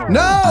No,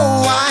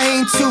 I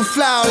ain't too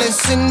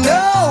flawless, and no,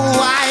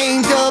 I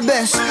ain't the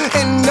best,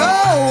 and no,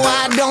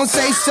 I don't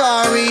say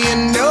sorry,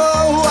 and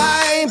no,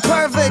 I ain't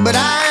perfect, but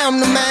I am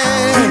the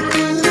man.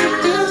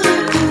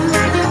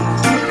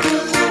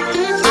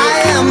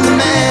 I am the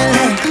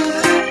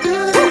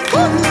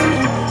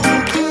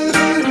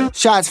man.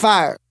 Shots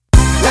fired.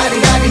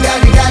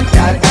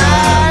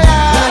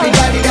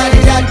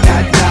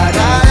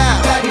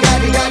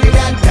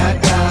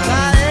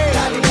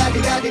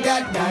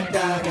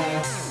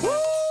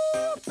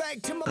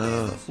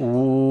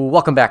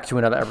 Welcome back to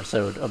another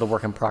episode of the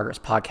Work in Progress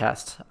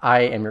podcast.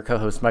 I am your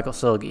co-host, Michael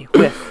Silgi,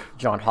 with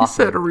John Hoffman. He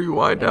said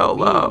rewind out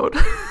loud.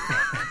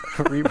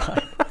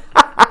 Rewind.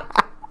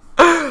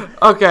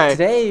 Okay.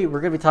 Today,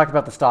 we're going to be talking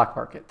about the stock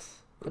market,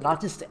 but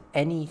not just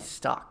any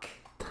stock,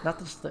 not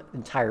just the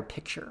entire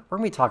picture. We're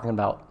going to be talking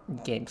about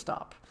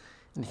GameStop.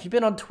 And if you've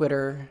been on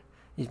Twitter,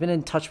 you've been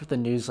in touch with the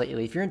news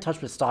lately, if you're in touch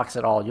with stocks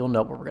at all, you'll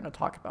know what we're going to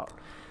talk about.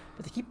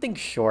 But to keep things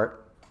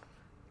short,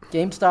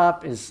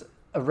 GameStop is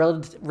a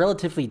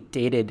relatively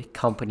dated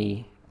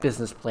company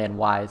business plan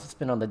wise. It's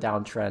been on the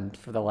downtrend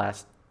for the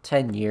last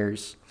 10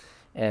 years.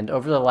 And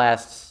over the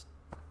last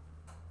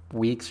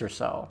weeks or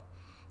so,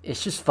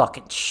 it's just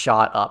fucking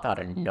shot up out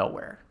of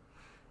nowhere.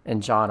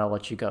 And John, I'll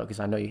let you go because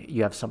I know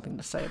you have something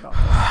to say about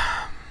this.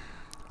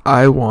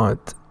 I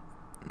want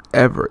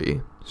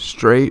every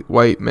straight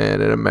white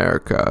man in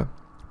America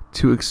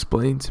to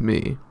explain to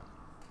me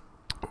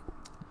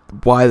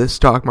why the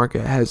stock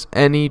market has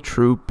any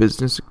true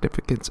business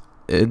significance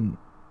in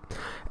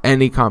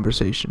any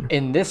conversation.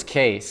 In this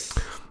case,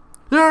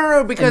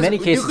 no, because in many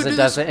cases it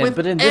doesn't.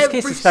 But in this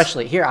case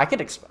especially, here I could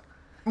explain.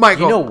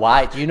 Michael, do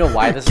you know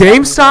why this?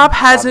 GameStop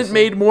hasn't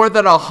made more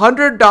than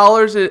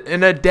 $100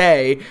 in a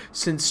day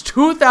since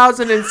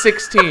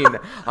 2016.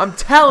 I'm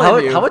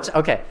telling you. How much?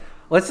 Okay,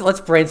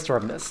 let's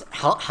brainstorm this.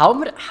 How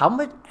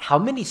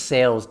many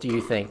sales do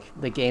you think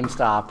the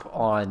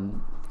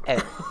GameStop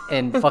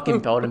in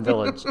fucking Belden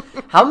Village?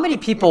 How many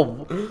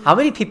people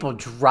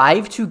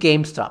drive to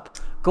GameStop,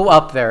 go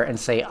up there, and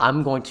say,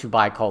 "I'm going to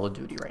buy Call of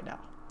Duty right now"?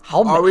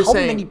 How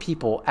many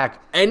people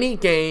any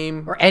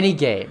game?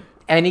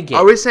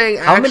 Are we saying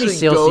how actually many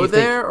sales go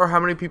there, or how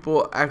many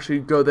people actually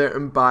go there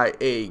and buy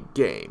a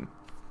game?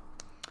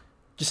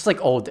 Just like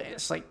old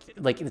days, like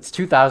it's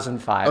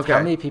 2005. Okay. How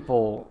many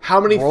people? How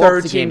many roll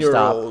up to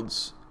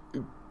 13-year-olds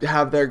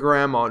have their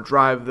grandma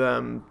drive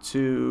them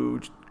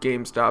to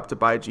GameStop to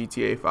buy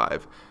GTA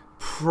 5?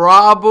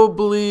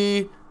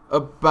 Probably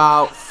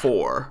about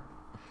 4.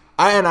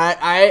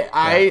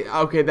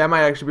 Okay, that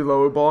might actually be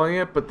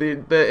lowballing it, but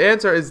the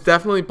answer is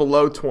definitely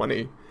below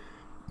 20.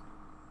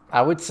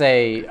 I would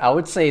say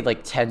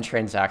like 10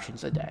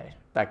 transactions a day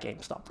at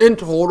GameStop. In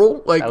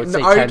total? Like,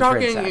 are you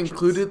talking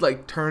included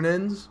like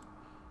turn-ins?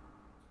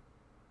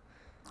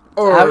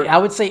 Or I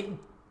was thinking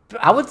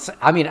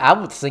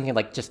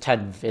like just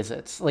 10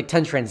 visits, like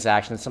 10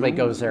 transactions. Somebody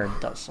goes there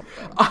and does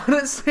something.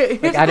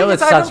 Honestly, I know that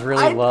sounds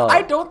really low.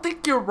 I don't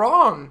think you're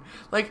wrong.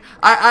 Like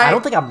I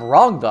don't think I'm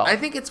wrong though. I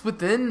think it's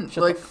within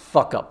Shut the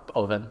fuck up,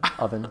 Oven.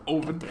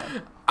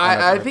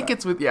 I think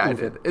it's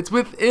It's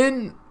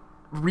within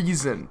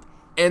reason.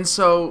 And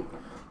so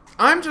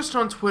I'm just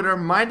on Twitter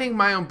minding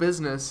my own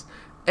business,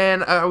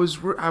 and I just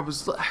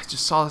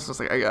saw this. I was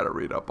like, I gotta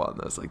read up on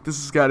this. Like, this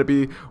has got to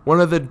be one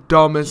of the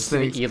dumbest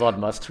things. The Elon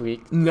Musk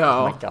tweet.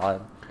 No. Oh my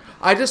god.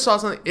 I just saw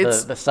something.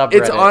 It's the subreddit.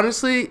 It's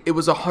honestly, it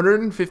was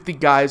 150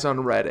 guys on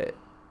Reddit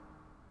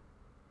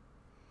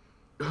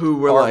who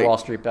were like Wall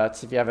Street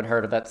Bets. If you haven't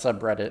heard of that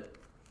subreddit,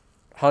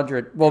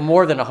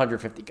 more than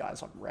 150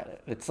 guys on Reddit.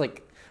 It's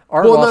like.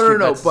 Wall Street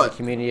Bets is a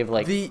community of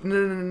like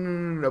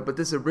no. But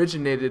this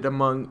originated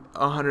among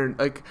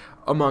a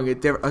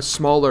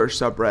smaller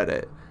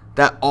subreddit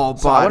that all bought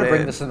in. So I want to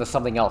bring this into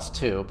something else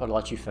too, but I'll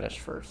let you finish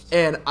first.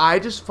 And I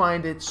just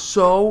find it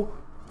so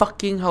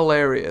fucking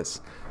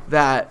hilarious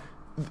that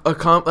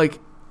GameStop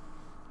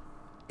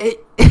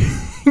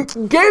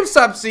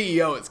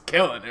CEO is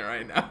killing it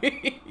right now.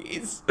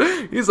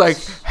 He's like,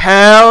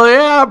 hell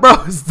yeah,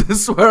 bro! Is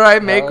this where I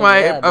make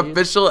my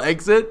official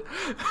exit?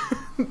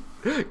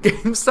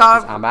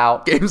 GameStop. I'm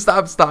out.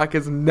 GameStop stock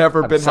has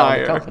never been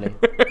higher. Company.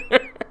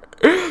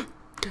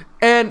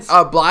 And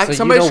somebody's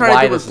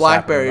trying to do with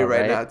BlackBerry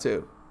right now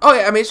too. Oh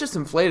yeah, I mean it's just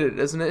inflated,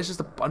 isn't it? It's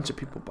just a bunch of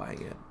people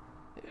buying it.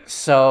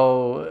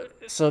 So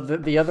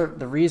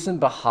the reason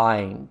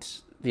behind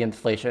the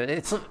inflation,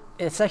 it's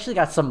actually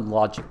got some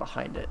logic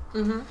behind it.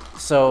 Mm-hmm.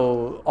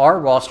 So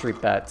our Wall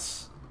Street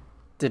Bets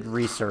did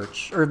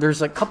research, or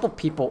there's a couple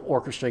people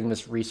orchestrating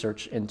this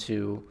research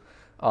into.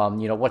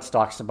 What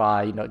stocks to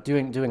buy,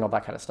 doing all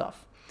that kind of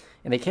stuff.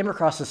 And they came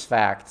across this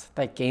fact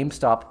that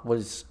GameStop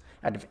was,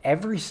 out of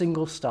every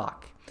single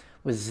stock,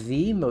 was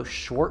the most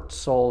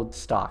short-sold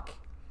stock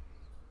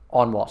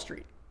on Wall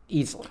Street,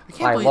 easily,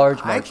 by a large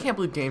margin. I can't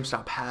believe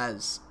GameStop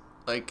has,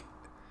 like,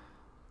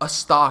 a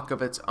stock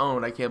of its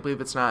own. I can't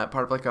believe it's not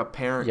part of, like, a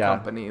parent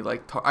company.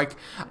 Like,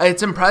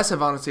 it's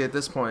impressive, honestly, at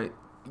this point,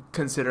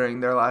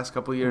 considering their last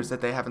couple of years that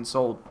they haven't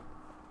sold.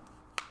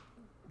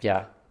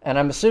 Yeah. And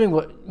I'm assuming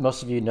what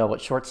most of you know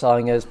what short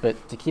selling is,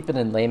 but to keep it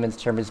in layman's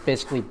terms, is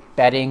basically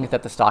betting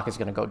that the stock is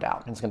going to go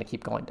down and it's going to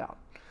keep going down.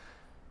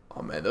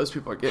 Oh man, those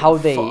people are getting How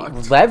they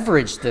fucked.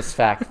 leverage this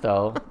fact,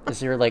 though, is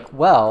they're like,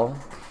 well,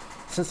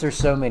 since there's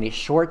so many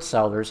short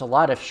sellers, a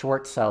lot of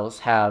short sells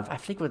have, I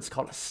think what's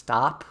called a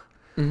stop.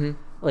 Mm-hmm.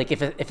 Like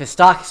if a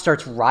stock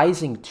starts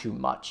rising too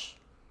much,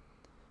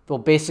 well,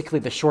 basically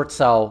the short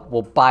sell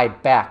will buy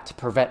back to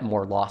prevent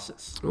more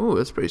losses. Ooh,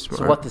 that's pretty smart.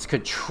 So what this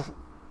could,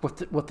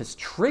 what this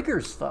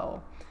triggers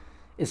though,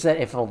 is that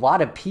if a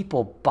lot of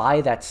people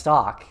buy that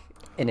stock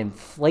and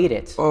inflate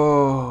it,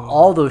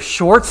 all those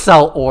short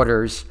sell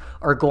orders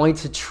are going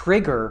to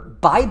trigger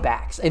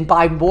buybacks and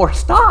buy more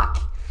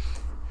stock.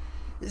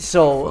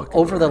 So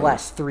over the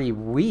last 3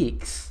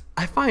 weeks,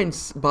 I find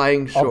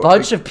buying short. A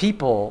bunch of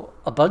people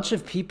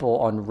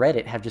on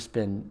Reddit have just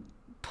been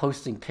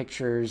posting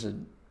pictures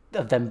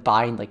of them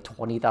buying like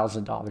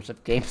 $20,000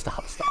 of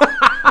GameStop stock.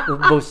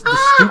 the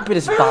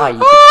stupidest buy you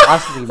could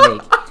possibly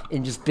make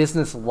in just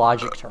business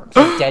logic terms.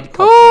 A dead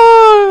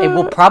company. It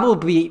will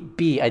probably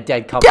be a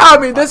dead company. Yeah, I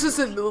mean, let's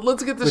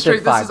get this straight.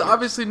 This is 5 years.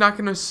 obviously not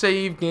going to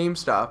save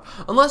GameStop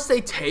unless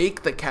they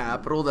take the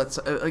capital. That's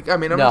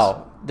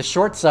The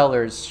short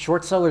sellers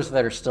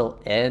that are still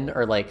in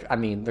are like, I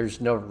mean, there's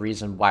no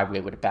reason why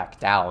we would back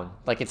down.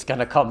 Like, it's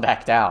gonna come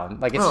back down.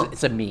 Like,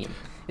 it's a meme.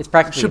 It's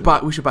practically.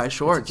 We should buy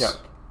shorts. It's a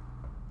joke.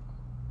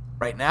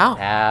 Right now.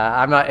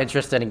 I'm not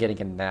interested in getting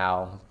it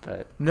now,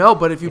 but no.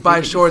 But if you buy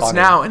think it'd be shorts funny.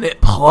 now and it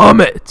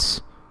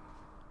plummets,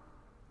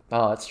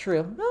 oh, that's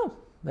true. No,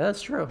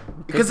 that's true.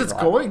 because it's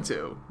going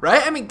to,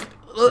 right? I mean,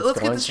 let's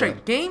get going this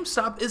straight. to.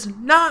 GameStop is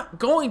not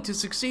going to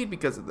succeed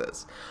because of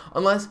this,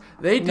 unless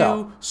they do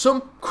No.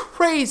 some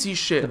crazy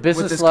shit The with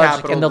business this logic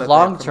capital. in the that they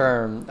long have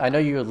term. I know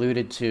you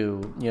alluded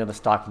to the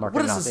stock market.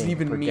 What does not this being a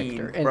even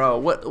predictor, mean, and bro?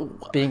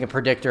 What? being a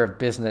predictor of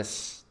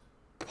business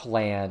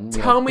plan.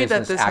 Tell me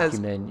that business this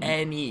acumen. has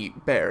any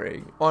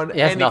bearing on It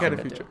has any nothing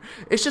kind of to future. do.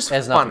 It's just It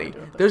has nothing to funny. do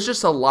with it. There's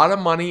just a lot of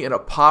money in a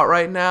pot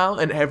right now,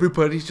 and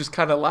everybody's just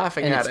kind of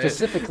laughing And it at it.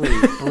 specifically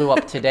blew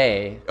up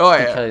today Oh,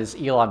 yeah. because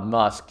Elon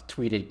Musk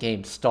tweeted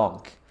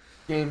Gamestonk.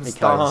 Because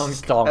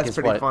Gamestonk. stonk That's is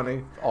pretty what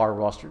funny. our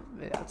Wall Street.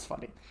 Yeah, it's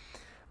funny.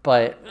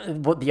 But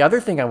the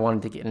other thing I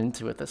wanted to get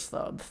into with this,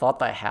 though, the thought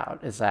that I had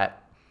is that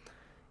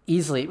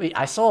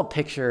I saw a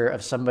picture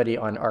of somebody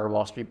on our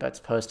Wall Street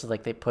Bets posted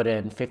like they put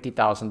in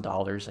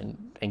 $50,000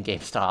 in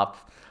GameStop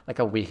like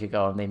a week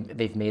ago, and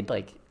they've made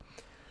like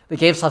the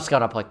GameStop's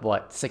gone up like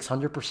what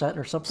 600%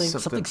 or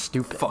something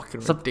stupid,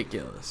 Fucking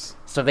ridiculous.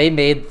 So they've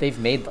made like they've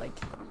made like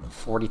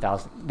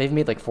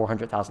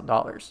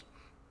 $400,000.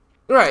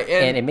 Right,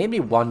 And it made me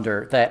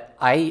wonder that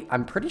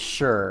I'm pretty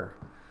sure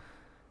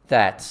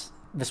that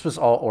this was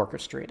all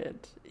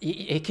orchestrated.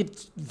 It could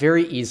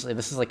very easily,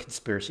 this is like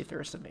conspiracy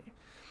theorist to me.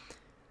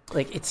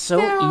 Like, it's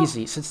so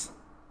easy, since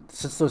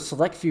those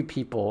select few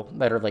people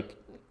that are like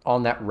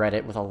on that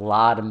Reddit with a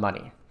lot of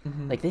money,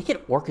 like they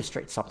could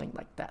orchestrate something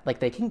like that. Like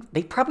they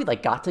probably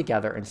like got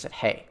together and said,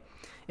 hey,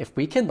 if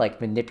we can like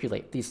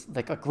manipulate these,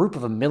 like a group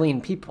of 1 million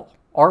people,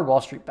 our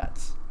Wall Street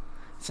Bets,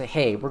 say,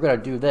 hey, we're going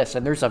to do this.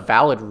 And there's a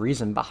valid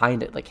reason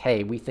behind it. Like,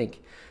 hey, we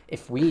think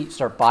if we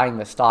start buying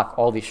the stock,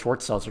 all these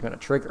short sells are going to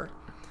trigger.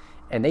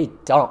 And they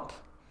dump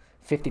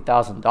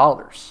 $50,000,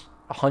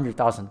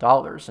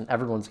 $100,000, and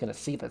everyone's going to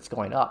see that's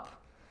going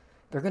up.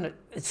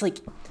 It's like,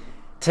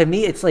 to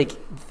me, it's like,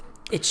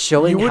 it's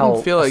showing how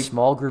a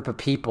small group of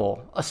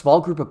people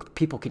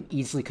can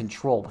easily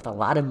control with a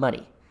lot of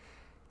money,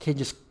 can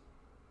just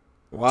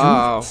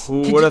wow,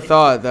 who would have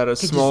thought that a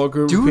small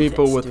group of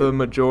people with a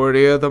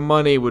majority of the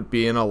money would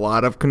be in a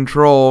lot of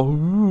control?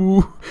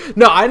 Ooh.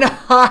 No, I know.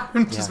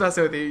 I'm just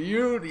messing with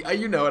you.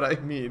 You know what I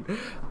mean.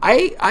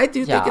 I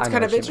do think it's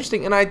kind of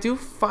interesting, and I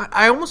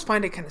almost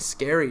find it kind of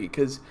scary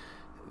because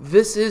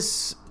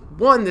this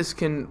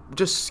can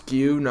just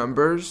skew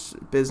numbers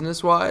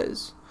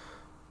business-wise.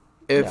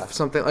 If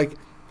something like,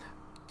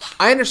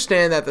 I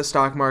understand that the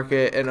stock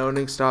market and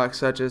owning stocks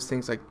such as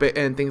things like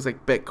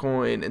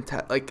Bitcoin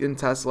and in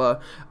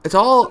Tesla, it's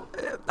all.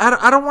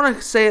 I don't want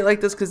to say it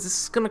like this because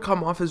this is gonna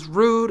come off as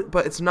rude,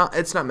 but it's not.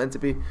 It's not meant to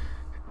be.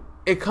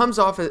 It comes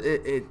off as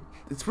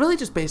it's really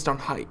just based on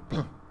hype.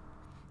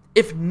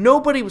 If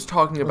nobody was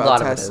talking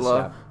about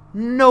Tesla,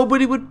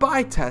 nobody would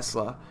buy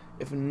Tesla.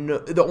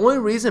 The only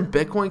reason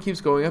Bitcoin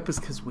keeps going up is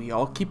because we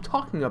all keep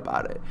talking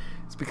about it.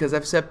 It's because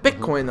I've said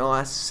Bitcoin in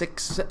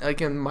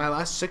my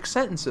last 6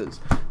 sentences.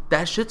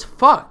 That shit's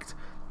fucked.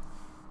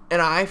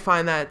 And I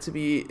find that to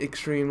be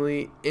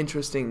extremely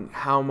interesting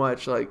how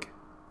much, like,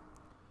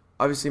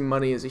 obviously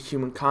money is a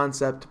human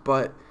concept,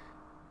 but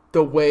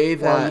the way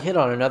that... Well, you hit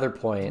on another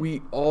point.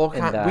 We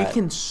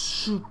can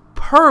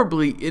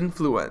superbly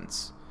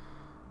influence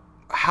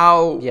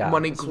how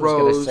money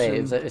grows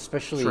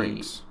especially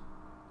shrinks.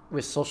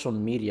 With social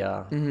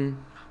media.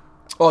 Mm-hmm.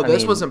 Oh,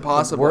 this wasn't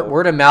possible.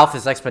 Word of mouth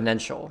is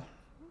exponential.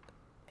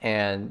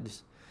 And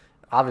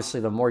obviously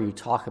the more you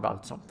talk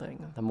about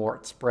something, the more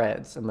it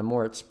spreads. And the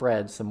more it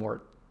spreads, the more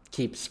it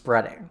keeps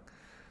spreading.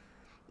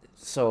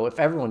 So if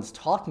everyone's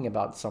talking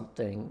about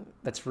something,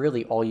 that's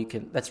really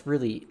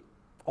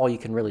all you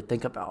can really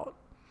think about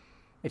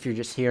if you're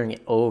just hearing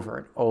it over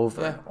and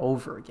over and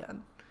over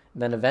again.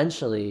 And then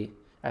eventually,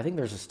 I think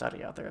there's a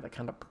study out there that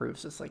kind of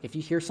proves this. Like, if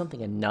you hear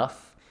something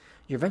enough,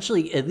 you're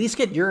eventually at least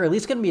going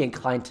to be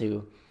inclined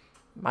to,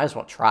 might as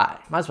well try.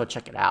 Might as well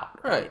check it out.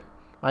 Right.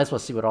 Might as well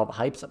see what all the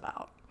hype's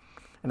about.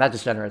 And that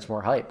just generates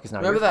more hype. Because now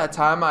remember that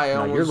time I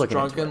almost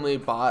drunkenly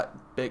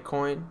bought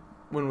Bitcoin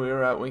when we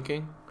were out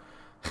winking?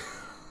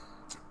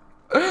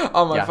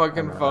 On my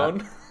fucking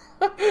phone.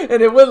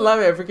 And it wouldn't let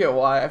me. I forget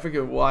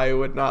why it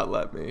would not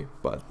let me.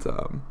 But,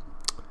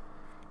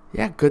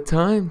 yeah, good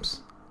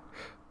times.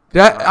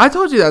 I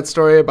told you that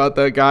story about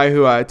the guy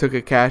who I took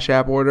a Cash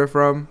App order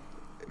from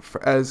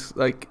as,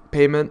 like,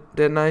 payment,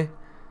 didn't I?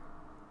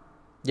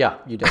 Yeah,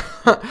 you did.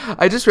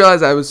 I just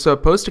realized I was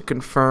supposed to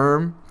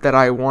confirm that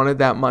I wanted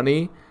that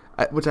money,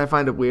 which I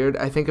find it weird.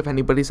 I think if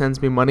anybody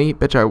sends me money,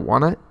 bitch, I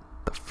want it.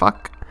 The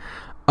fuck?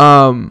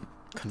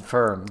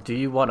 Confirm. Do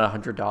you want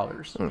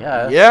 $100?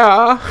 Yeah.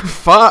 Yeah.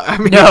 Fuck. I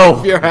mean, no.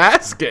 If you're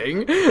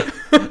asking.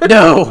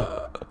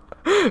 No.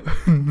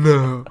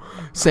 No.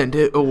 Send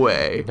it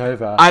away.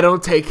 Never. I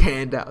don't take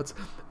handouts.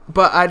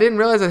 But I didn't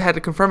realize I had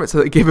to confirm it, so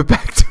they gave it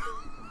back to him.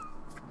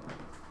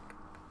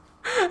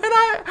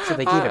 So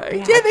they gave it back?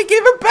 Yeah, they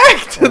gave it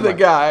back to the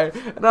guy.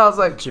 And I was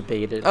like...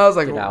 Debated. I was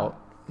like... Get out.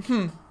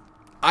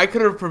 I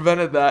could have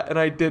prevented that, and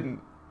I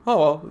didn't. Oh,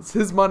 well. It's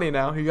his money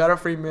now. He got a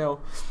free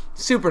meal.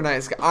 Super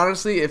nice guy.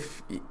 Honestly,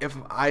 if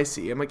I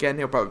see him again,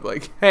 he'll probably be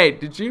like, hey,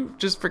 did you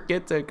just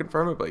forget to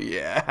confirm it? But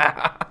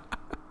yeah.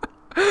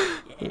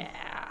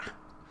 Yeah.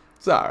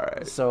 It's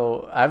alright.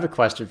 So, I have a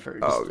question for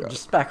you.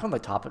 Just back on the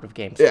topic of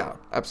games. Yeah,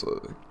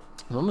 absolutely.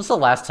 When was the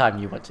last time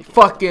you went to GameStop?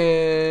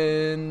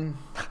 Fucking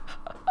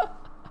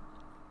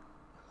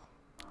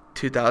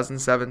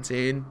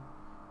 2017.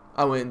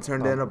 I went and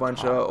turned in a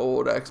bunch of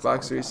old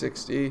Xbox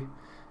 360.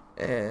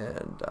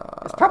 And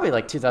it's probably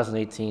like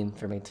 2018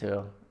 for me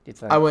too.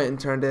 I went and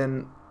turned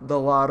in a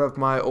lot of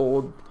my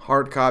old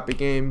hard copy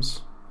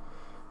games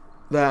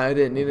that I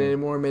didn't need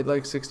anymore. Made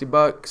like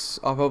 $60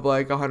 off of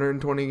like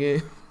 120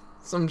 games.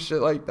 Some shit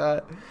like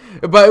that.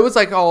 But it was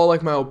like all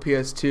like my old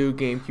PS2,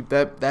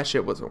 GameCube. That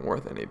shit wasn't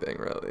worth anything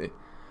really.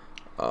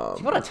 If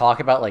you want to talk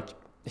about like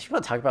a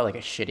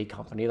shitty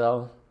company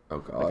though. Oh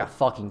god. Like a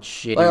fucking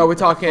shitty. Like, are we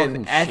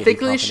talking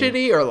ethically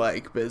shitty or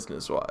like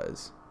business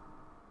wise?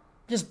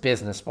 Just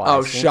business wise.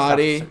 Oh,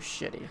 shoddy. So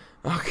shitty.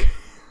 Okay.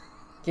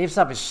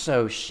 GameStop is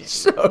so shitty.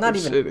 So not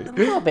even shitty. A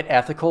little bit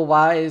ethical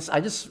wise.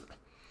 I just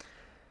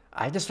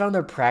found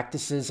their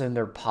practices and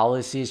their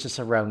policies just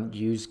around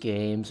used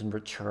games and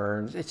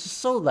returns. It's just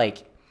so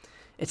like,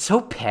 it's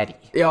so petty.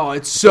 Yo,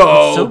 it's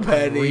so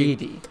petty.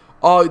 Greedy.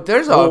 Oh,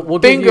 there's a we'll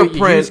fingerprint.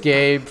 Give you a used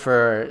game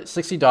for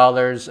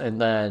 $60,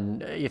 and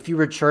then if you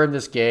return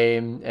this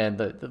game and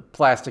the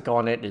plastic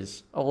on it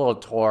is a little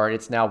torn,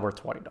 it's now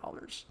worth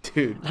 $20.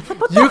 Dude, what the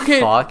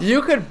fuck?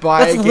 You could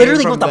buy. That's a game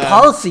literally from what the them.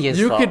 policy is.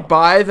 You could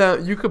buy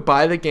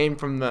the game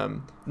from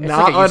them,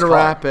 not like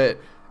unwrap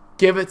it,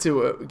 give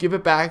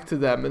it back to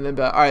them, and then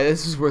be like, all right,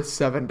 this is worth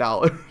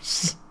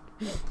 $7.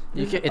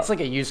 It's like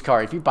a used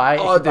car. If you buy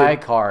a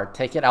car,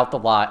 take it out the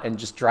lot and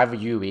just drive a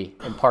Yui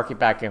and park it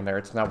back in there.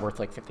 It's not worth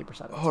like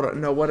 50%. Hold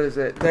on, no, what is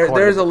it?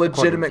 There's a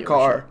legitimate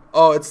car.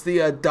 Oh, it's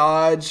the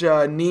Dodge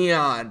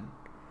Neon.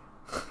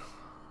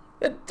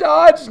 The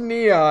Dodge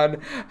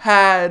Neon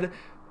had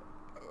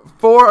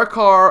for a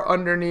car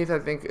underneath, I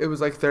think it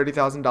was like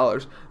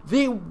 $30,000.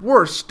 The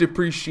worst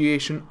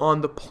depreciation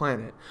on the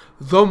planet.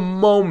 The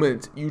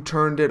moment you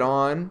turned it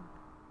on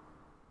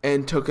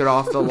and took it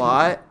off the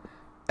lot.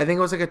 I think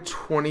it was like a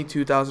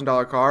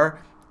 $22,000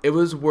 car. It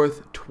was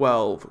worth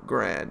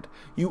 $12,000.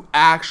 You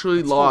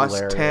actually lost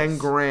hilarious.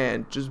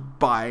 $10,000 just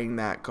buying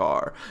that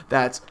car.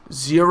 That's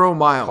 0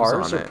 miles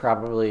Cars on are it.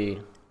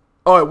 probably.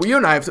 Oh, well, you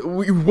and I have to.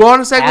 We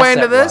want to segue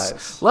into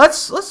this?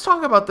 Let's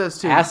talk about this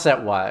too.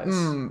 Asset wise,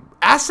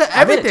 everything.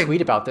 I made a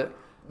tweet about that.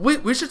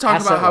 We should talk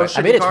about how shitty cars are.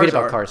 I made a tweet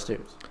about cars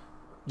too.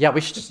 Yeah,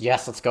 we should just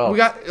let's go.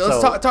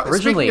 Let's talk.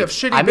 Speaking of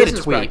shitty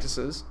business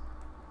practices.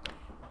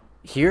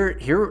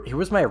 Here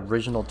was my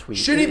original tweet.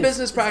 Shitty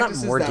business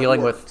practices we're that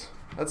dealing worked.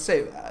 Let's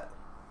say that.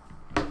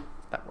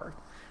 That worked.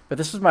 But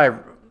this was my.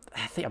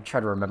 I think I'm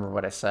trying to remember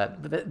what I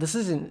said. But this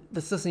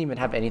doesn't even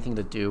have anything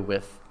to do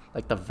with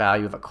like the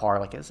value of a car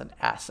like as an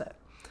asset.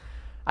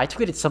 I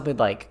tweeted something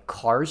like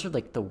cars are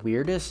like the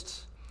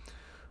weirdest,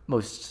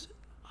 most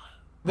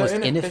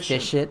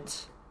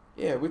inefficient.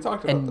 Yeah, we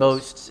talked about and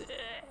this.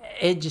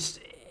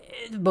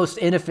 most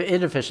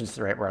inefficient is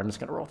the right word. I'm just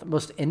gonna roll with it.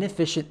 Most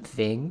inefficient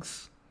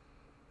things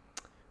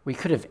we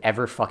could have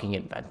ever fucking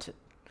invented.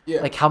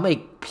 Yeah. Like how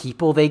many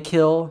people they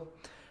kill,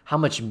 how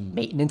much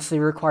maintenance they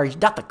require.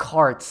 Not the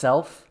car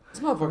itself.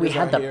 We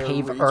had to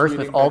pave Earth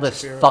with all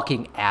this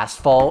fucking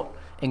asphalt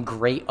and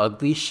gray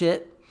ugly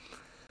shit.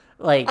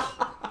 Like,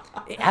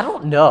 I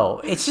don't know.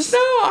 It's just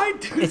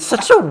it's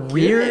such a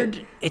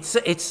weird. It's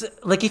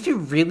like if you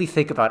really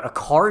think about it, a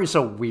car is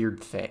a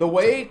weird thing. The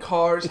way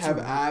cars have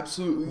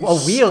absolutely a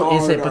wheel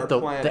isn't, but the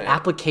planet.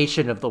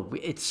 application of the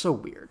it's so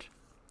weird.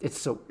 It's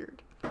so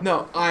weird.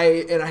 No,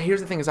 here's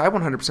the thing is I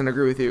 100%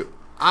 agree with you.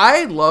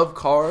 I love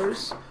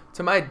cars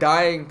to my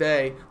dying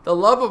day, the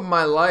love of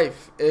my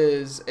life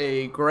is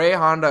a gray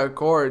Honda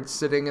Accord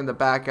sitting in the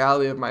back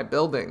alley of my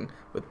building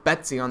with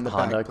Betsy on the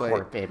Honda back plate.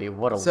 Accord, baby.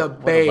 What a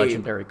Babe.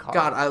 legendary car.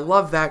 God, I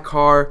love that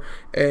car,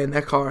 and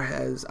that car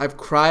I've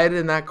cried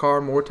in that car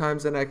more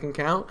times than I can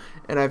count,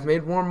 and I've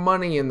made more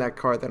money in that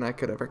car than I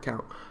could ever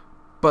count.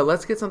 But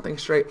let's get something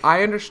straight.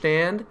 I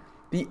understand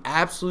the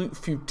absolute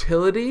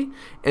futility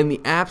and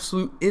the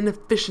absolute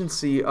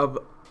inefficiency of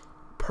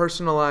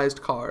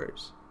personalized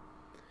cars.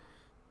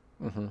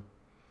 Mm-hmm.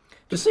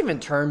 Just even in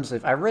terms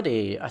of, I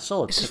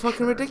saw a It's just picture,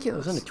 fucking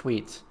ridiculous. it was in a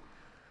tweet,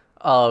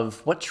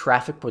 of what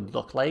traffic would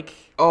look like.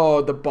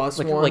 Oh, the bus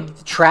one?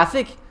 Like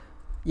traffic,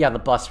 yeah, the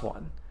bus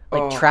one.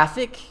 Like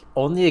traffic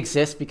only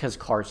exists because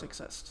cars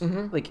exist.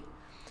 Mm-hmm. Like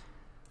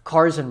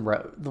cars and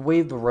road, the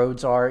way the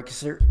roads are,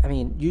 because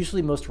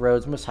usually most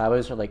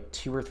highways are like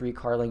 2 or 3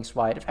 car lengths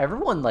wide. If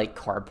everyone like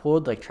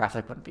carpooled, like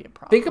traffic wouldn't be a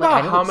problem. Think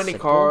about how many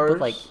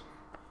cars.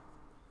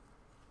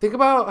 Think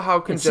about how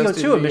congested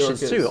CO2 New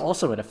emissions York is. too,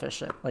 also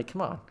inefficient. Like,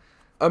 come on.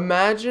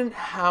 Imagine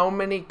how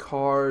many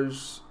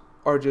cars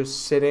are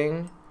just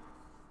sitting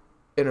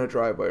in a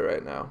driveway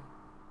right now.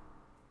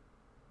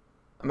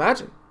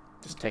 Imagine.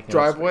 Just taking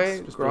Driveway,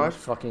 space, just garage.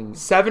 fucking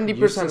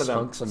 70% of them.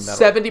 hunks of metal.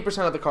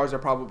 70% of the cars are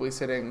probably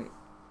sitting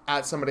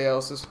at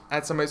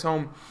somebody's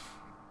home.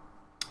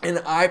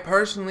 And I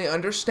personally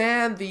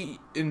understand the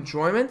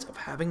enjoyment of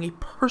having a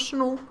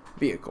personal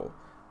vehicle.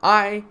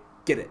 I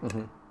get it.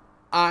 Mm-hmm.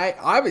 I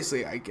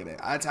get it.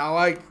 That's how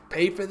I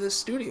pay for this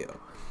studio.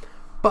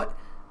 But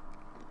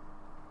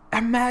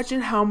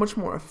imagine how much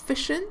more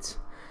efficient,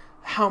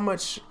 how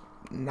much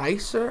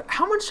nicer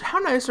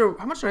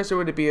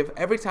would it be if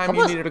every time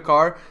you needed a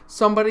car,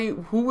 somebody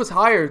who was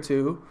hired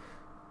to,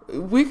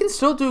 we can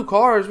still do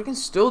cars, we can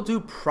still do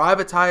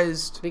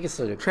privatized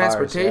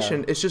transportation.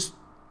 Cars, yeah. It's just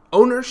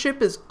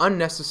ownership is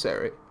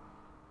unnecessary.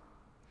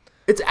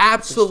 It's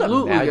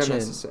absolutely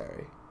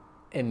unnecessary.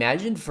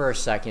 Imagine for a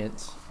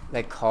second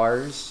that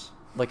cars,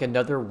 like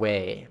another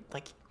way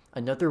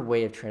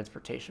of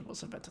transportation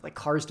was invented. Like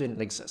cars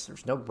didn't exist.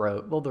 There's no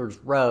road. Well, there's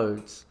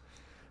roads,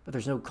 but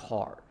there's no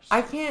cars.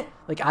 I can't.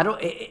 Like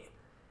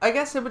I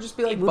guess it would just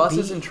be like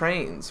buses and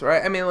trains,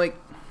 right? I mean, like.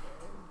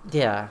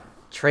 Yeah,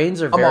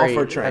 trains are I'm all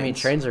for trains.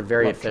 Trains are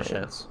very Love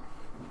efficient.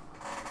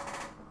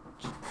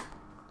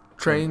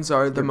 Trains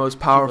are the most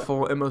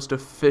powerful and most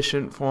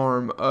efficient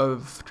form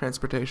of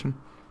transportation.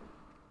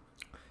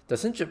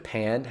 Doesn't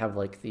Japan have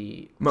like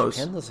most?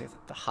 Japan has like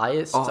the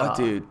highest. Oh,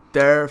 dude,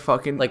 they're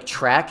fucking like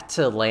track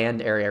to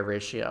land area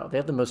ratio. They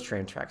have the most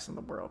train tracks in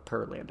the world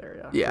per land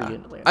area. Yeah,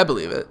 land I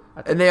believe it.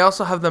 And they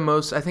also have the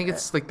most. I think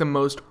it's like the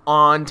most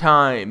on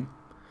time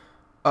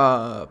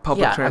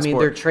public transport. I mean,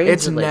 their trains.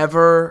 It's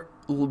never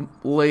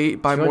late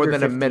by more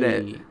than a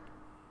minute.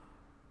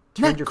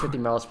 250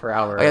 miles per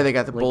hour. Oh, yeah, they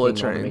got the bullet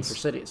trains. Major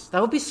cities.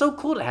 That would be so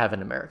cool to have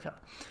in America.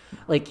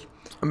 Like,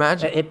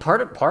 imagine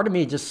part of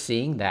me just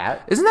seeing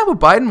that. Isn't that what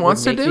Biden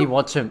wants to do? Me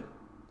want to.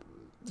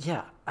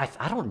 Yeah,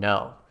 I don't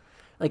know.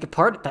 Like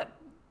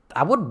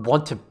I would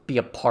want to be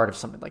a part of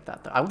something like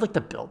that. Though. I would like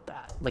to build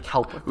that, like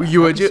help with that.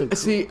 You would so cool.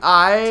 See,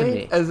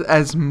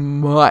 as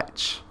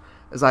much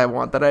as I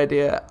want that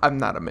idea, I'm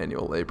not a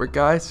manual labor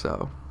guy,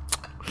 so.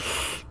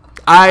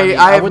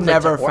 I have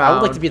never found. I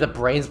would like to be the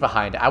brains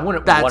behind it. I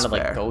wouldn't want to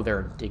like go there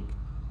and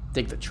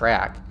dig the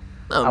track.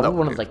 I would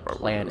want to like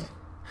plan it.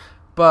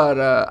 But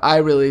I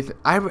really,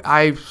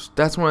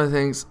 that's one of the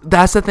things.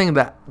 That's the thing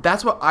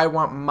that's what I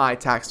want my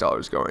tax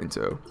dollars going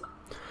to.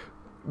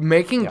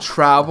 Making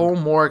travel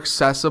more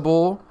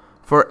accessible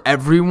for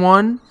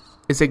everyone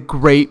is a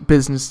great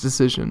business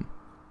decision.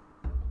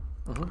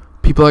 Mm-hmm.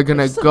 People are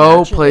gonna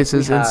go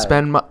places and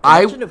spend money.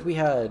 Imagine if we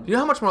had. You know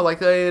how much more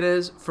likely it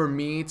is for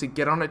me to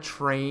get on a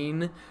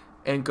train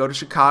and go to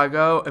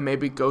Chicago and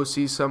maybe go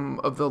see some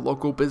of the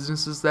local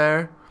businesses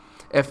there.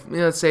 If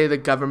let's say the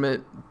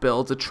government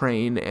builds a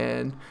train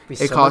and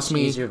it costs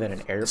me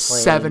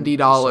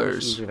 $70.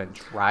 Easier than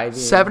driving.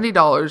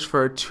 $70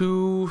 for a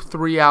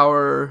 2-3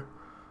 hour.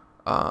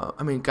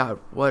 I mean, God,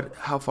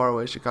 how far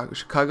away is Chicago?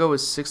 Chicago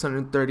is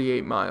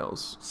 638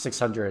 miles.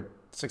 600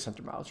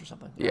 miles or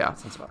something. Yeah. That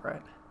sounds about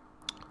right.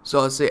 So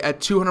let's say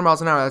at 200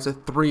 miles an hour, that's a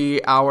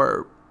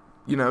 3-hour,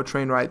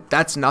 train ride.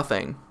 That's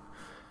nothing.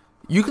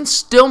 You can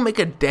still make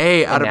a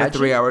day out of a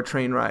 3-hour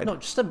train ride. No,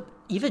 just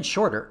even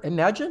shorter.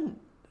 Imagine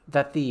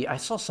that I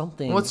saw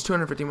something. What's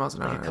 250 miles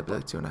an hour?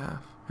 Like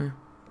 2.5.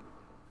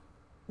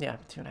 Yeah,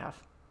 2.5.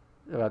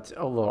 About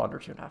a little under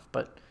 2.5.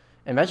 But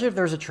imagine if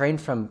there was a train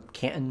from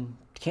Canton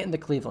to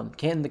Cleveland,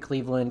 Canton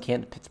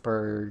to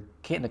Pittsburgh,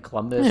 Canton to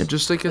Columbus. Yeah,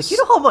 just like you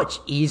know how much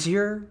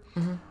easier.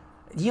 Mm-hmm.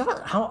 You know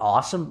how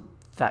awesome.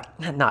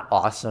 Not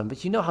awesome,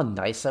 but you know how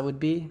nice that would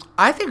be?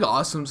 I think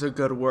awesome's a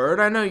good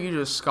word. I know you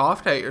just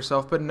scoffed at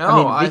yourself, but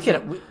no,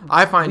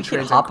 I find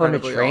trains hop on a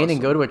train awesome.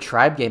 And go to a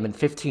tribe game in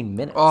 15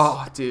 minutes.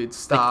 Oh, dude,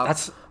 stop. Like,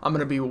 I'm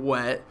going to be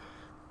wet.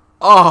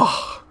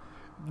 Oh,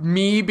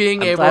 me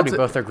being able to... we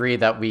both agree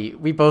that we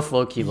both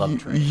low-key love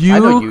trains. I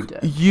know you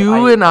did.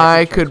 You and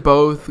I could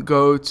both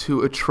go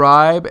to a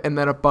tribe and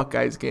then a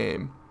Buckeyes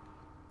game.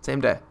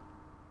 Same day.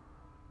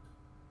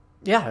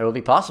 Yeah, it will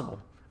be possible.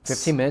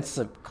 15 minutes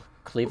to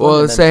Cleveland.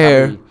 Well, let's say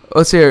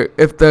here.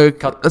 If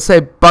let's say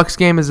Bucks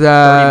game is 30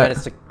 at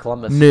minutes to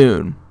Columbus.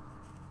 noon,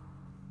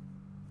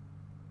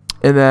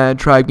 and then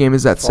Tribe game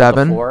is at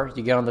 7. 4.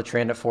 You get on the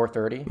train at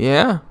 4:30.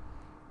 Yeah,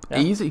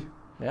 easy.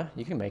 Yeah,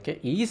 you can make it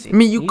easy. I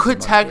mean, you Easy could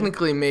money.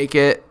 technically make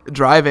it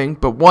driving,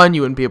 but one,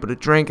 you wouldn't be able to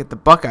drink at the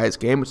Buckeyes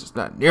game, which is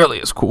not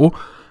nearly as cool.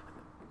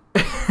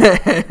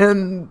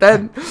 And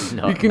then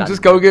you can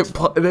just go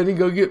then you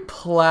go get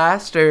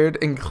plastered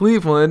in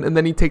Cleveland, and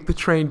then you take the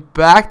train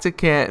back to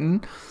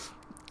Canton,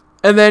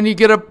 and then you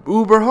get a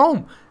Uber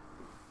home.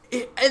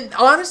 And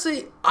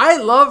honestly, I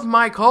love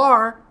my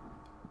car,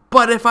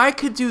 but if I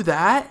could do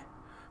that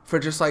for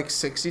just like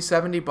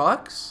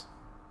 $60-$70,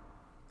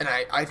 and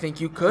I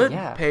think you could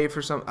pay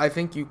for some. I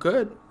think you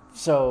could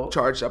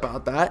charge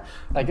about that.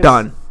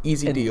 Done.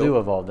 Easy deal. In lieu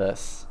of all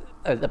this,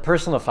 the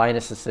personal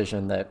finance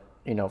decision that,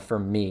 for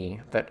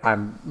me, that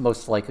I'm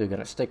most likely going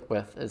to stick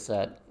with is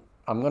that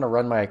I'm going to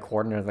run my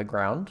Accord into the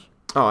ground.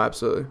 Oh,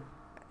 absolutely.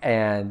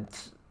 And,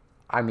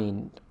 I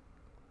mean,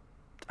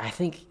 I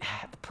think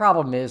the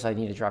problem is I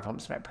need to drive home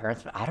to my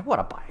parents, but I don't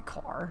want to buy a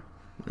car.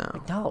 No.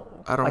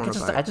 I don't want to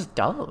buy it. I just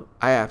don't.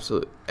 I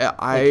absolutely.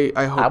 I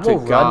hope I will to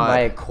run God. my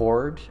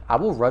Accord. I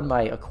will run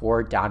my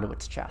Accord down to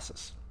its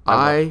chassis.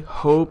 I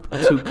hope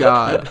to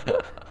God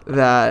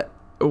that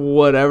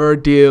whatever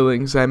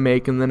dealings I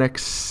make in the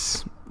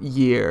next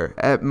year,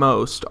 at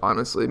most,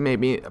 honestly,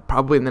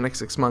 probably in the next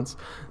 6 months,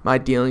 my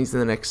dealings in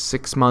the next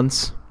 6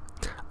 months,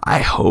 I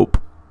hope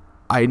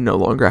I no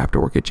longer have to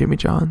work at Jimmy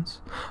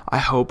John's. I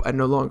hope I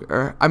no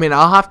longer. I mean,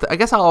 I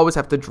guess I'll always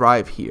have to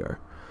drive here.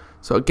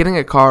 So getting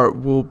a car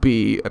will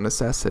be a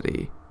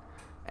necessity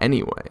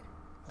anyway.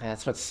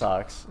 That's what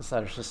sucks. Is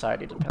that our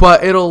society depends.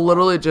 But it'll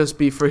literally just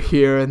be for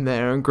here and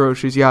there and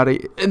groceries, yada.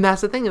 And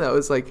that's the thing, though,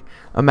 is like,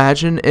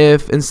 imagine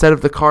if instead of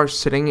the car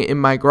sitting in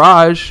my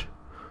garage,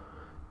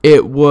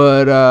 it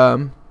would,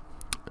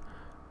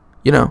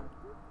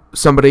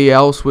 somebody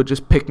else would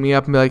just pick me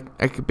up and be like,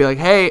 I could be like,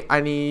 hey,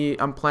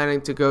 I'm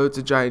planning to go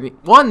to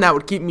Giant. One, that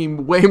would keep me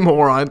way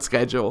more on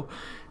schedule.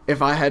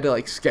 If I had to,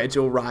 like,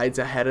 schedule rides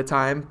ahead of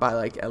time by,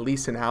 like, at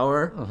least an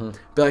hour,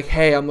 be like,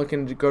 hey, I'm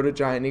looking to go to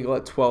Giant Eagle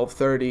at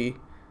 12:30.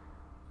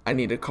 I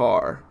need a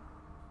car.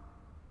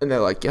 And they're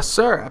like, yes,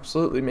 sir,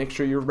 absolutely. Make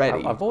sure you're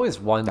ready. I've always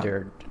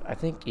wondered, I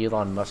think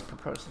Elon Musk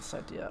proposed this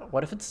idea.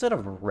 What if instead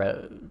of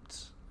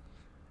roads,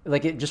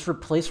 like, it just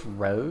replaced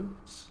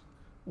roads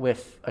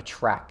with a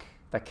track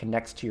that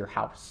connects to your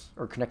house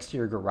or connects to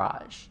your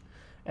garage?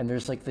 And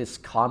there's, like, this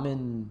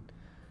common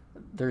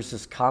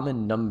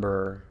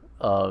number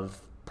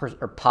of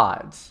or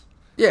pods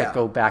that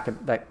go back and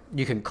that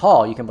you can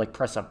call. You can, like,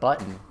 press a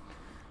button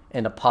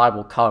and a pod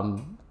will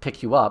come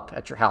pick you up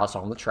at your house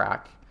on the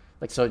track.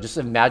 Like, so just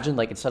imagine,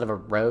 like, instead of a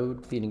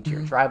road leading to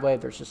your driveway,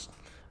 there's just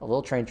a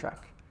little train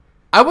track.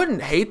 I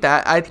wouldn't hate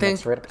that. I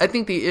think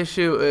the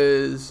issue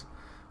is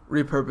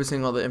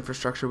repurposing all the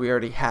infrastructure we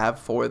already have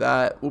for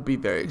that will be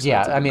very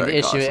expensive. Yeah, I mean, the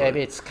issue,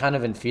 it's kind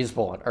of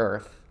infeasible on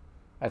Earth.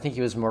 I think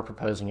he was more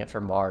proposing it for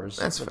Mars.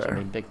 That's fair. I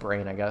mean, big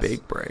brain, I guess.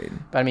 Big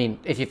brain. But I mean,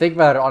 if you think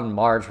about it, on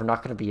Mars, we're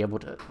not going to be able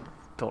to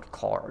build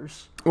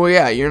cars. Well,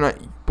 yeah, you're not.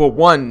 But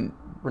one,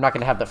 we're not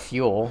going to have the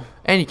fuel.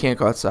 And you can't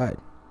go outside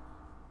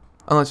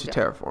unless you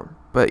terraform.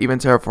 But even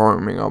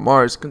terraforming on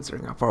Mars,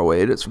 considering how far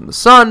away it is from the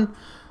sun,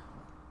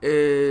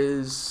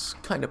 is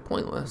kind of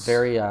pointless.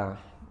 Very, I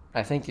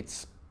think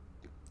it's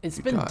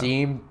been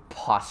deemed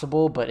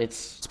possible, but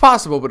it's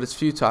possible, but it's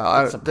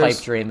futile. It's a pipe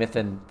dream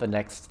within the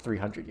next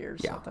 300 years.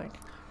 Yeah. I think.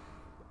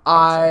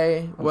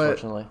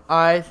 Unfortunately,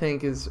 I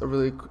think is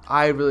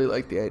I really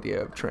like the idea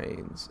of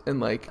trains, and,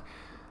 like,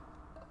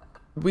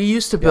 we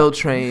used to build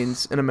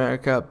trains in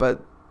America,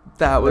 but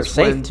that was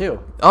safe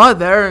too. Oh,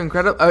 they're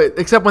incredible,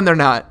 except when they're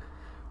not.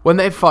 When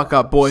they fuck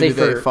up, boy, do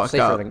they fuck up.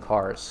 Safer than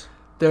cars.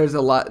 There's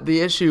a lot.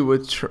 The issue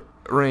with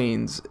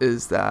trains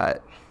is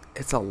that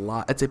it's a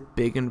lot. It's a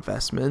big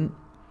investment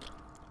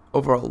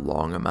over a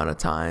long amount of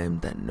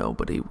time that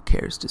nobody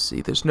cares to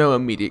see. There's no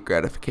immediate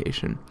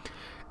gratification.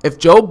 If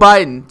Joe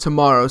Biden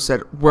tomorrow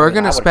said, we're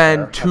going to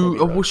spend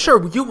well,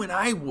 sure, you and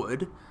I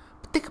would.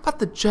 But think about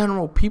the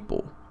general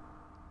people.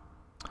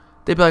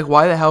 They'd be like,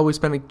 why the hell are we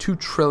spending $2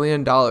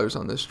 trillion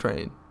on this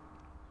train?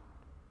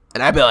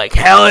 And I'd be like,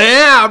 hell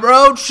yeah,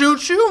 bro.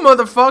 Choo-choo,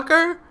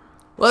 motherfucker.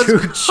 Let's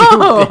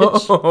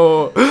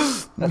go.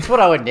 Bitch. That's what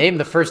I would name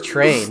the first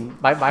train.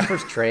 My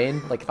first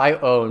train, like, if I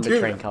owned a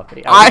train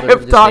company, I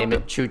would just name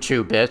it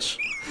Choo-choo, bitch.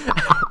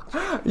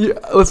 Yeah,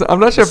 listen, I'm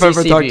not sure if I've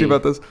ever talked to you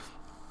about this.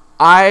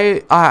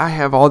 I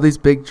have all these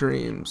big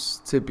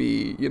dreams to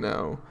be,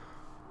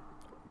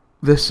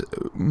 this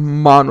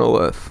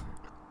monolith,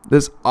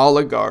 this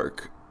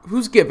oligarch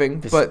who's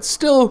giving, but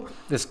still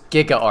this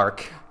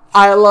giga-arch.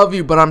 I love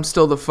you, but I'm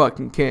still the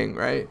fucking king,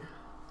 right?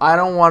 I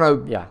don't want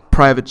a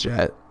private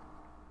jet.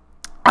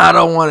 I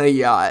don't want a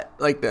yacht,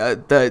 like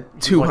the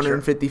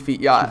 250 feet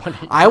yacht.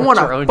 I want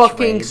a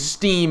fucking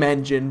steam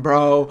engine,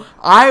 bro.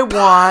 I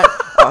want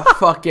a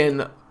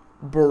fucking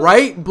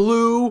bright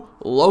blue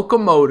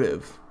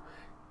locomotive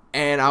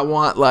and I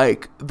want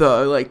like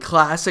the like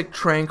classic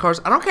train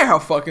cars. I don't care how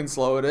fucking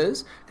slow it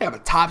is. I have a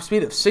top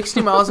speed of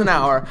 60 miles an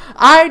hour.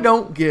 I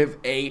don't give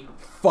a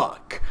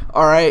fuck.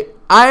 All right,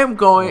 I am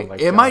going. Oh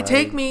it might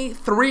take me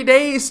 3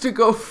 days to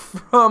go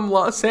from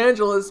Los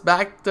Angeles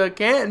back to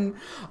Canton.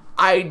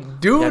 I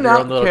do not your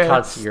own little care.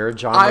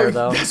 concierge on there,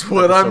 though. That's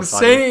what I'm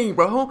saying,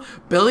 bro.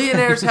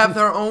 Billionaires have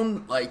their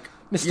own like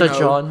Mr.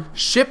 John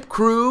ship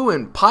crew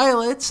and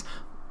pilots.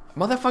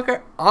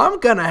 Motherfucker, I'm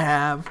gonna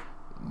have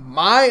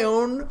my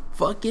own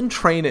fucking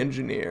train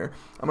engineer.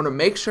 I'm gonna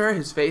make sure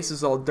his face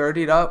is all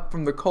dirtied up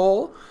from the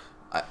coal.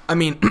 I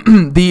mean,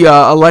 the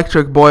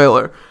electric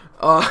boiler.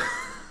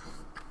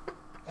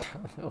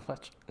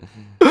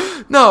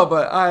 No,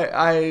 but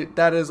I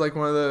that is like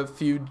one of the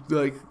few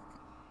like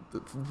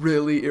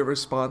really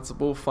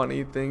irresponsible,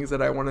 funny things that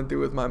I want to do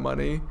with my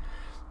money.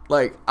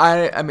 Like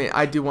I mean,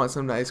 I do want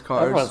some nice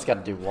cars. Everyone's got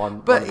to do one.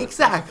 But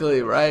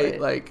exactly, right?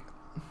 Like,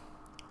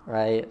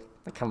 right?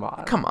 Like, come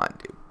on,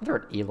 dude. I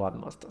wonder what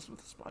Elon Musk does with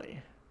this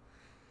money.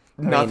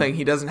 Nothing.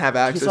 He doesn't have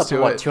access to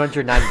what, it.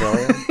 209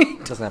 billion?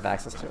 He doesn't have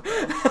access to it.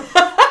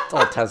 It's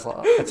all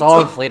Tesla. It's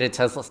all inflated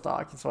Tesla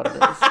stock. That's what it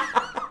is.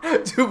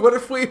 Dude, what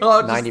if we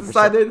all just 90%.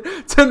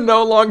 decided to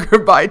no longer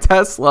buy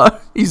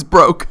Tesla? He's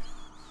broke.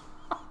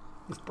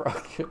 He's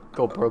broke.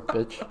 Go broke,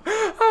 bitch.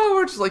 Oh,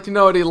 we're just like, you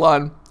know what,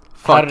 Elon?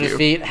 Fuck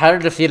you. How to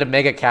defeat a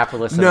mega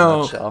capitalist in a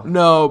nutshell.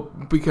 No,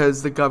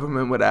 because the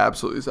government would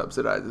absolutely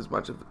subsidize as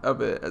much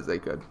of it as they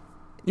could.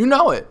 You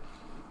know it.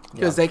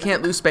 Because they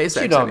can't lose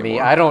SpaceX You know anymore. me.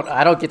 I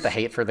don't get the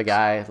hate for the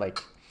guy. Like,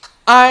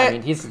 I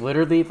mean, he's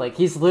literally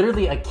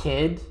a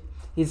kid.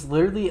 He's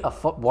literally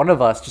one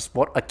of us, just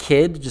a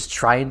kid, just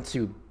trying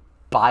to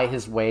buy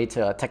his way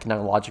to a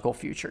technological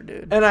future,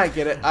 dude. And I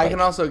get it. I can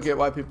also get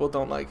why people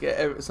don't like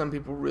it. Some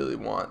people really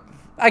want.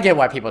 I get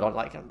why people don't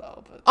like him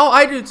though. But, oh,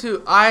 I do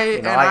too.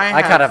 I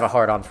kind of have a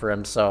hard on for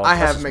him, so I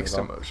have mixed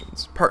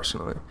emotions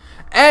personally.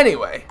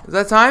 Anyway, is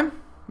that time?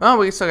 Oh,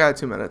 we still got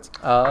 2 minutes.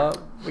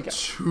 We got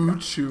choo,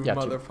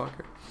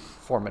 motherfucker.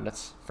 4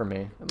 minutes for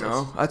me.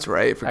 No, that's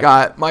right.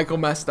 Forgot. Michael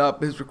messed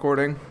up his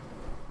recording.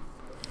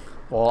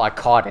 Well, I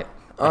caught it.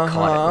 I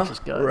caught it, which is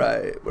good.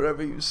 Right.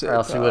 Whatever you said. Or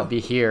else he would be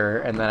here,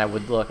 and then I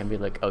would look and be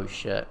like, "Oh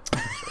shit."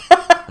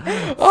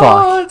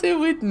 Oh, dude,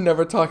 we'd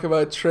never talk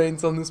about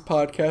trains on this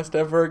podcast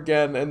ever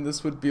again, and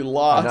this would be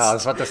lost. I know. I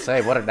was about to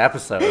say, what an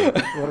episode!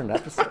 What an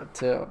episode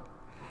too.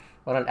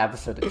 What an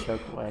episode to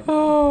choke away.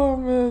 Oh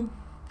man.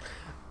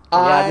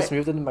 I just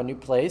moved into my new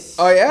place.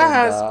 Oh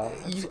yeah,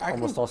 and,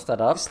 almost all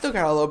set up. Still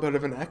got a little bit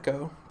of an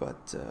echo,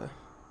 but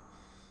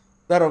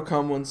that'll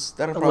come once.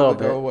 That'll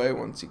probably go away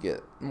once you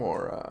get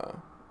more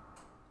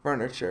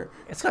furniture.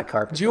 It's got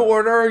carpet. Did you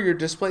order your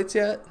disc plates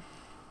yet?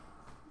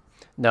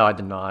 No, I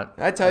did not.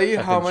 Did I tell you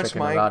how much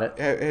mine?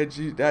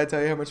 Did I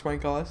tell you how much mine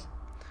cost?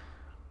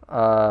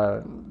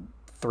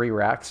 3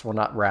 racks. Well,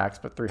 not racks,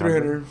 but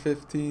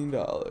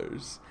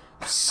 $315.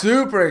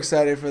 Super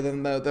excited for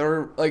them though.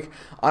 They're like,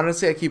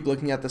 honestly, I keep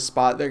looking at the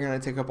spot they're gonna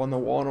take up on the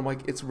wall, and I'm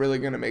like, it's really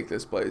gonna make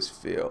this place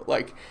feel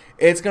like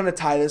it's gonna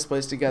tie this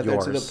place together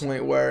to the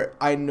point where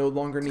I no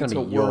longer need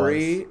to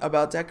worry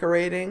about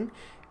decorating.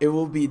 It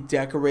will be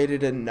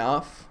decorated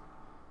enough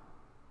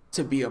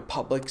to be a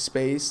public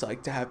space,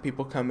 like to have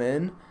people come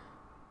in,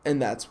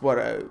 and that's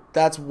why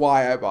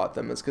I bought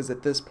them. Is because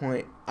at this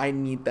point I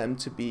need them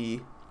to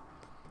be.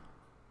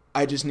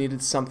 I just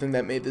needed something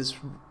that made this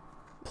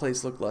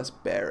place look less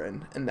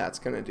barren, and that's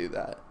gonna do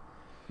that.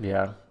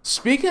 Yeah.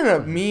 Speaking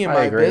of me and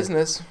my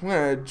business, I'm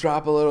gonna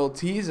drop a little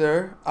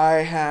teaser.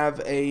 I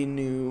have a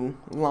new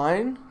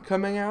line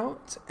coming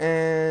out,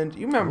 and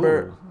you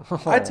remember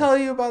I tell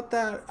you about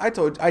that.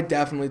 I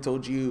definitely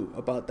told you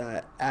about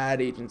that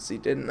ad agency,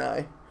 didn't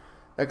I?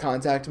 That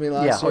contacted me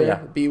last year.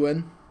 Yeah.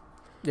 Bwin.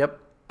 Yep.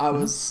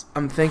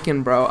 I'm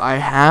thinking, bro, I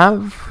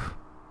have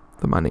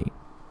the money.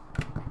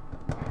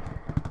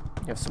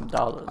 You have some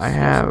dollars. I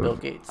have Bill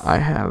Gates. I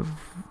have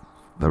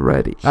the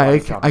ready. I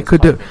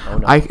could do.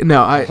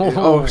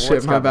 Oh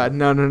shit, my bad.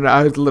 No.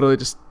 I was literally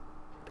just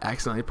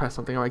accidentally pressed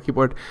something on my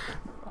keyboard.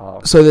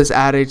 So this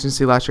ad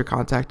agency last year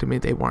contacted me.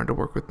 They wanted to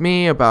work with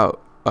me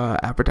about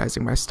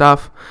advertising my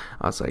stuff.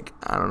 I was like,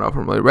 I don't know if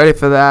I'm really ready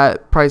for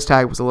that. Price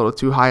tag was a little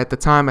too high at the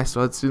time. I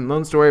still had student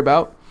loans to worry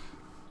about.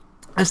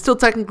 I still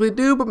technically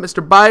do, but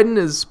Mr. Biden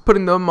is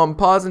putting them on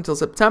pause until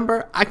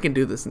September. I can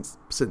do this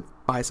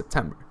by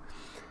September.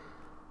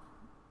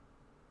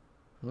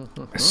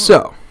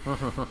 So,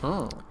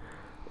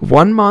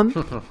 1 month.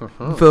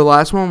 The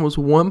last one was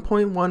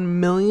 1.1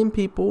 million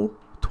people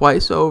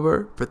twice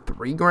over for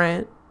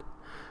 $3,000.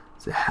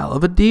 It's a hell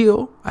of a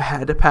deal. I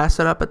had to pass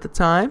it up at the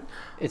time.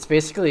 It's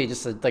basically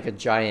just like a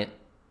giant.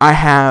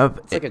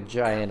 It's like a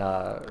giant.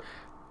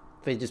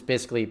 They just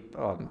basically.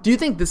 Do you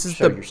think this is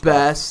the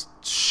best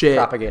shit?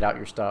 Propagate out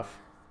your stuff.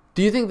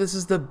 Do you think this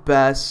is the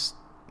best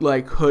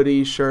like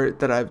hoodie shirt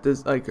that I've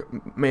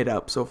made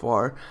up so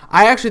far?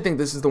 I actually think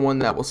this is the one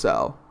that will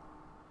sell.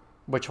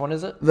 Which one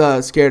is it?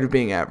 The Scared of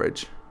Being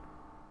Average.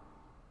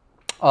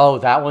 Oh,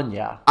 that one,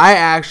 yeah. I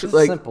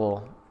actually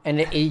simple.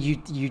 And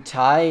you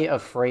tie a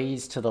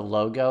phrase to the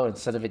logo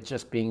instead of it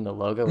just being the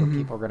logo, where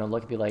people are gonna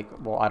look and be like,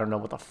 "Well, I don't know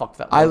what the fuck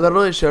that." I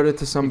literally showed it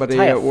to somebody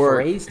at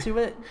work. Phrase to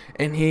it,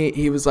 and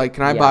he was like,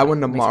 "Can I buy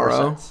one tomorrow?" Makes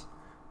more sense.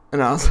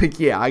 And I was like,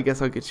 "Yeah, I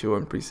guess I'll get you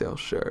one pre-sale,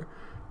 sure."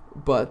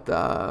 But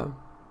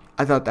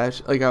I thought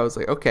that I was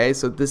like, okay,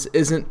 so this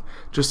isn't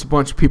just a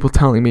bunch of people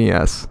telling me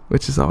yes,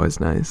 which is always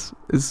nice.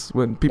 Is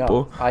when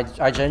people. No,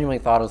 I genuinely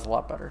thought it was a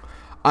lot better.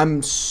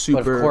 I'm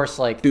super. But of course,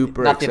 like,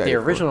 duper not that the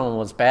excited original one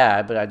was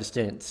bad, but I just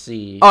didn't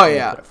see. Oh, when you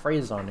yeah. put a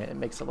phrase on it. It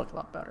makes it look a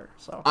lot better.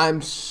 So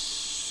I'm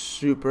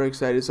super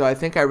excited. So I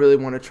think I really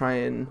want to try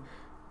and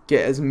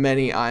get as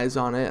many eyes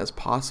on it as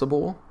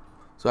possible.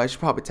 So I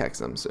should probably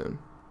text them soon.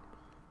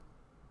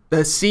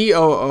 The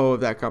COO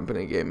of that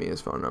company gave me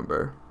his phone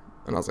number,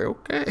 and I was like,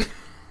 okay.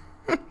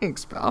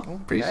 Thanks,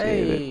 pal.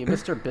 Appreciate it.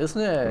 Mr.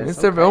 Business.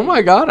 Mr. Okay. Oh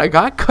my God, I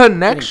got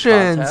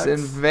connections in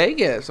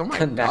Vegas. Oh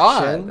my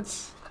God.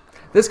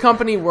 This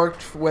company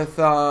worked with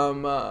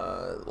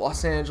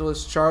Los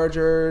Angeles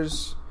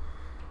Chargers,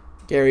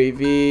 Gary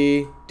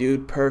V,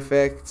 Dude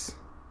Perfect.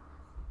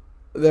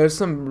 There's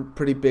some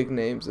pretty big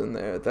names in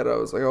there that I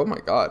was like, oh my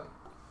God.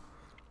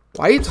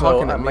 Why are you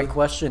talking to me? My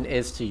question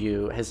is to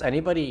you, has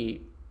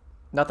anybody,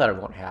 not that it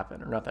won't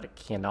happen or not that it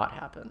cannot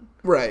happen.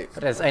 Right.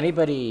 But has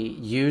anybody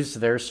used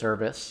their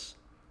service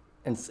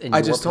in I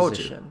your just told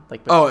position? you.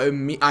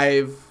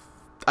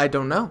 I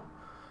don't know.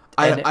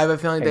 I have a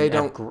feeling they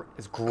don't.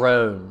 It's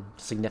grown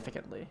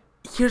significantly.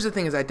 Here's the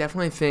thing: is I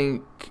definitely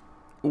think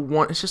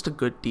it's just a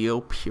good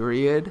deal.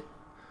 Period.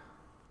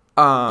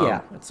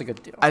 Yeah, it's a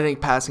good deal. I think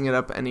passing it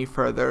up any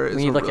further is.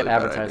 When you look really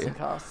at advertising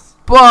costs,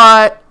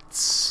 but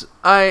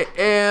I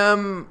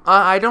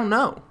don't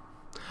know.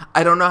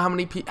 I don't know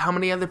how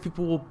many other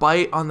people will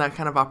bite on that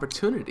kind of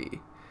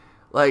opportunity.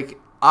 Like,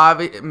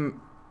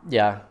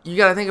 yeah, you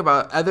got to think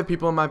about other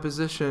people in my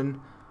position.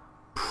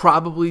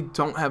 Probably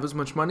don't have as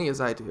much money as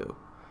I do.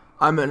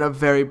 I'm in a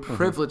very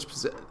privileged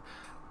position.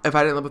 If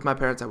I didn't live with my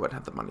parents, I would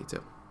have the money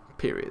too.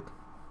 Period.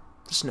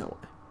 There's no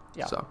way.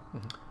 Yeah. So,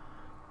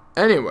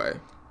 anyway,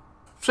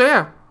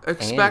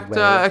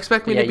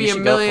 expect me to be a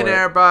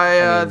millionaire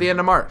by the end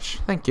of March.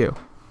 Thank you.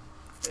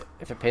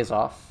 If it pays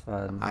off,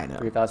 I know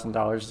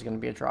 $3,000 is going to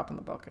be a drop in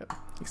the bucket.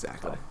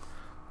 Exactly. So.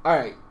 All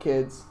right,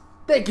 kids.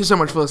 Thank you so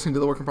much for listening to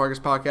the Work in Progress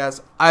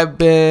podcast. I've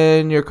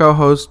been your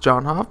co-host,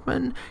 John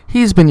Hoffman.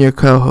 He's been your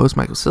co-host,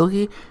 Michael Silke.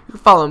 You can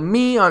follow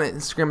me on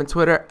Instagram and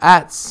Twitter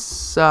at,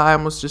 I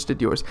almost just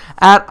did yours,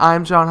 at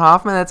I'm John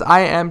Hoffman. That's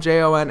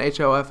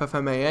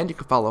IMJONHOFFMAN. You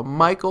can follow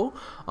Michael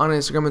on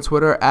Instagram and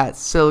Twitter at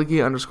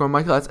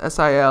Silge_Michael. That's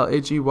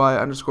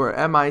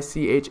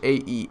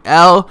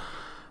SILAGY_MICHAEL.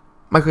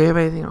 Michael, you have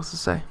anything else to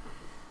say?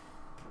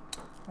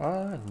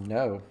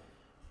 No.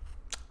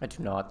 I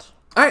do not.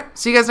 All right.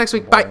 See you guys next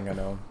week. Bye.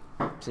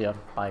 See ya.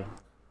 Bye.